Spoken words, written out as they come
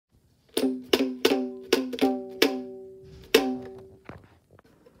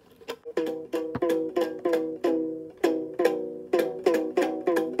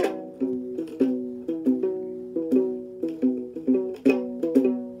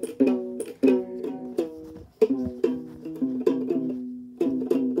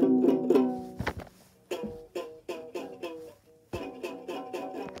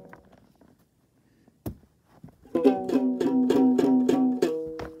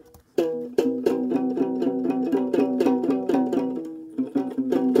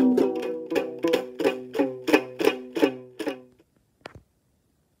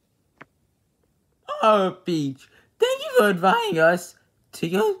Peach. Thank you for inviting us to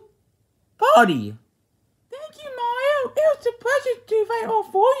your party. Thank you, Mario. It was a pleasure to invite all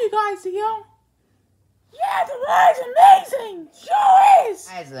four of you guys here. Yeah, the ride's amazing. Sure is.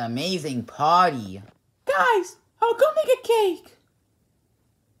 That's an amazing party. Guys, I'll go make a cake.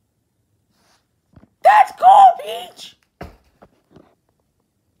 That's cool, Peach.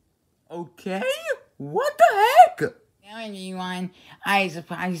 Okay, what the heck? Hello, everyone. Are you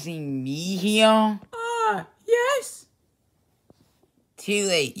surprised to see me here? Yes. Too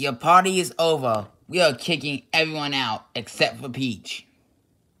late. Your party is over. We are kicking everyone out except for Peach.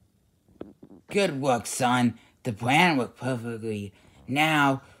 Good work, son. The plan worked perfectly.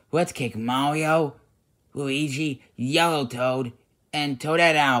 Now, let's kick Mario, Luigi, Yellow Toad, and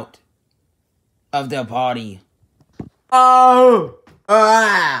Toadette out of the party. Oh!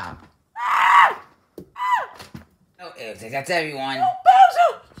 Ah! Oh, that's everyone. No,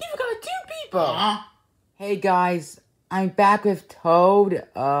 Bowser! You've got 2 people! Huh? Hey guys, I'm back with Toad.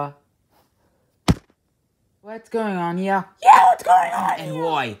 What's going on here? Yeah, what's going on And here?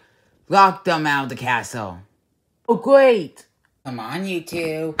 Roy, lock them out of the castle. Oh, great! Come on, you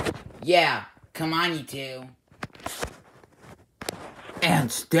two. Yeah, come on, you two.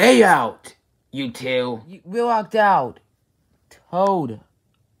 And stay out, You two. We're locked out. Toad.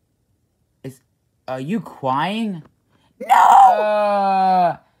 Are you crying?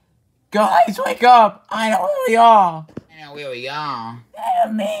 No! Guys, wake up! I know where we are! I know where we are.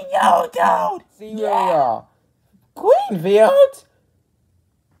 I mean, Yellow Toad! See where we are. Greenfield?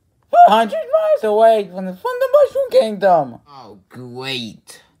 400 miles away from the Mushroom Kingdom! Oh,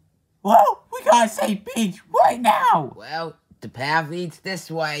 great. Well, we gotta save Peach right now! Well, the path leads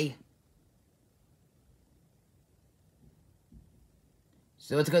this way.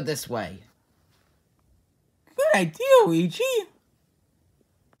 So let's go this way. Good idea, Luigi!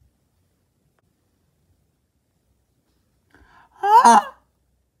 Huh?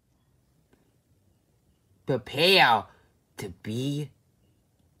 Prepare to be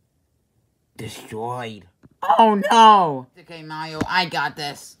destroyed. Oh no! It's okay, Mario. I got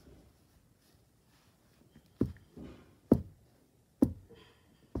this.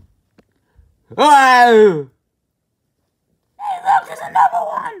 Oh! Hey, look, there's another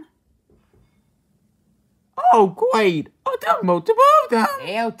one! Oh, great! Oh, there are multiple of them!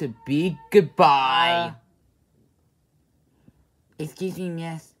 Prepare to be goodbye. Excuse me,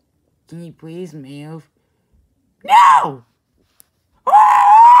 miss. Can you please move? No!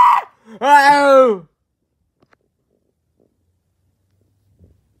 Ah! Oh!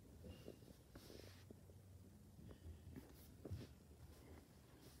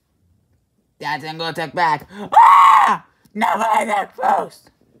 That's I'm gonna take back. Ah! Never had that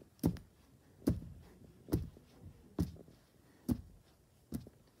first!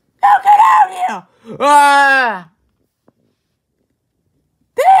 Now get out of here! Ah!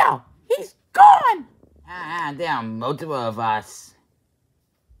 There! He's gone! There are multiple of us.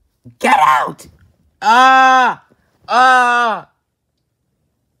 Get out! I'll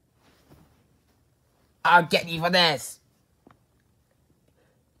get you for this.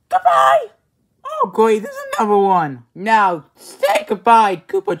 Goodbye! Oh, great, there's another one. Now, say goodbye,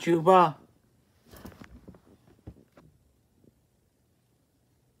 Koopa Troopa.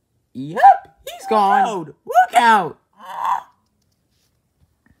 Yep, he's gone. Toad, look out! Ah!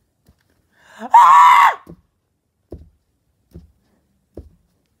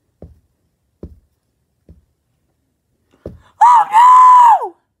 Oh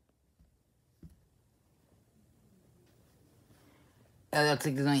no! It looks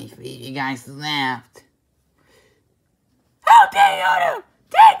like there's only 3 of you guys left. How dare you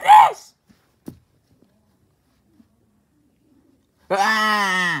take this!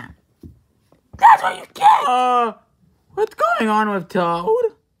 Ah! That's what you get! What's going on with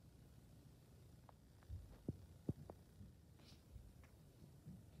Toad?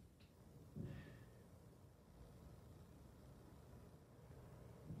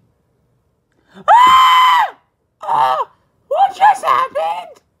 Ah! Oh, what just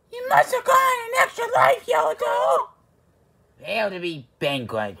happened? You must have gotten an extra life, Yellow Toad. Prepare to be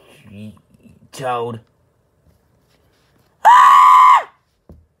bankrupt, Toad. Ah!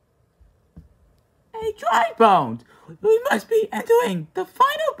 Hey, Dry Bones, we must be entering the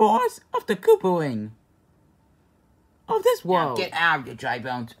final boss of the Koopaling. Of this Now world. get out of your dry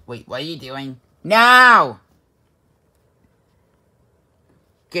bones. Wait, what are you doing? Now!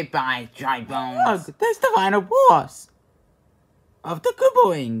 Goodbye, dry bones. Look, that's the final boss of the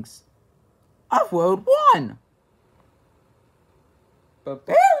Koopalings of World 1.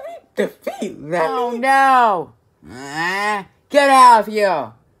 Prepare to defeat them. Oh no! Get out of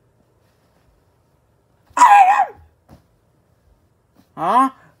here!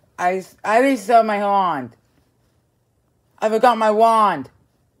 Huh? I reset my wand. I forgot my wand.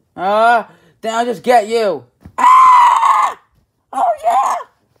 Then I'll just get you. Ah! Oh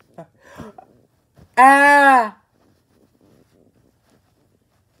yeah! Ah!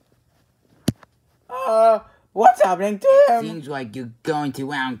 What's happening to him? Seems like you're going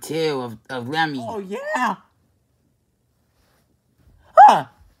to round 2 of Lemmy. Oh yeah!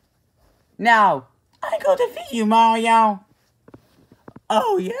 Now, I go defeat you, Mario.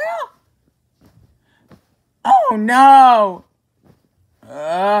 Oh yeah? Oh no!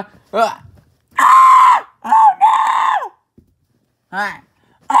 Oh no!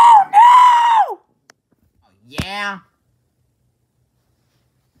 Oh no! Yeah?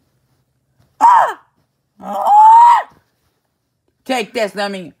 Take this,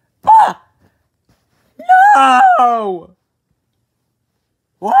 Lemmy. No!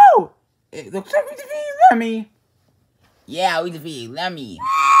 Whoa! It looks like we defeated Lemmy. Yeah, we defeated Lemmy.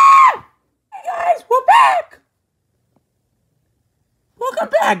 Hey guys, we're back! Welcome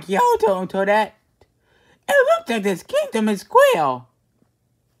back, Yoto and Toadette. It looks like this kingdom is square.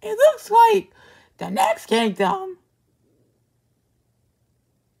 It looks like the next kingdom,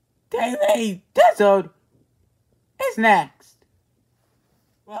 Daily Desert, is next.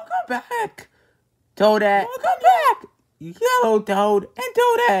 Welcome back, Toadette. Welcome back, Yellow Toad and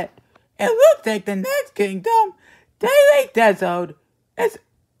Toadette. It looks like the next kingdom, Daily Desert, is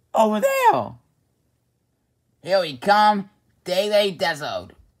over there. Here we come, Daily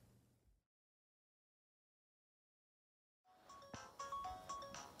Desert.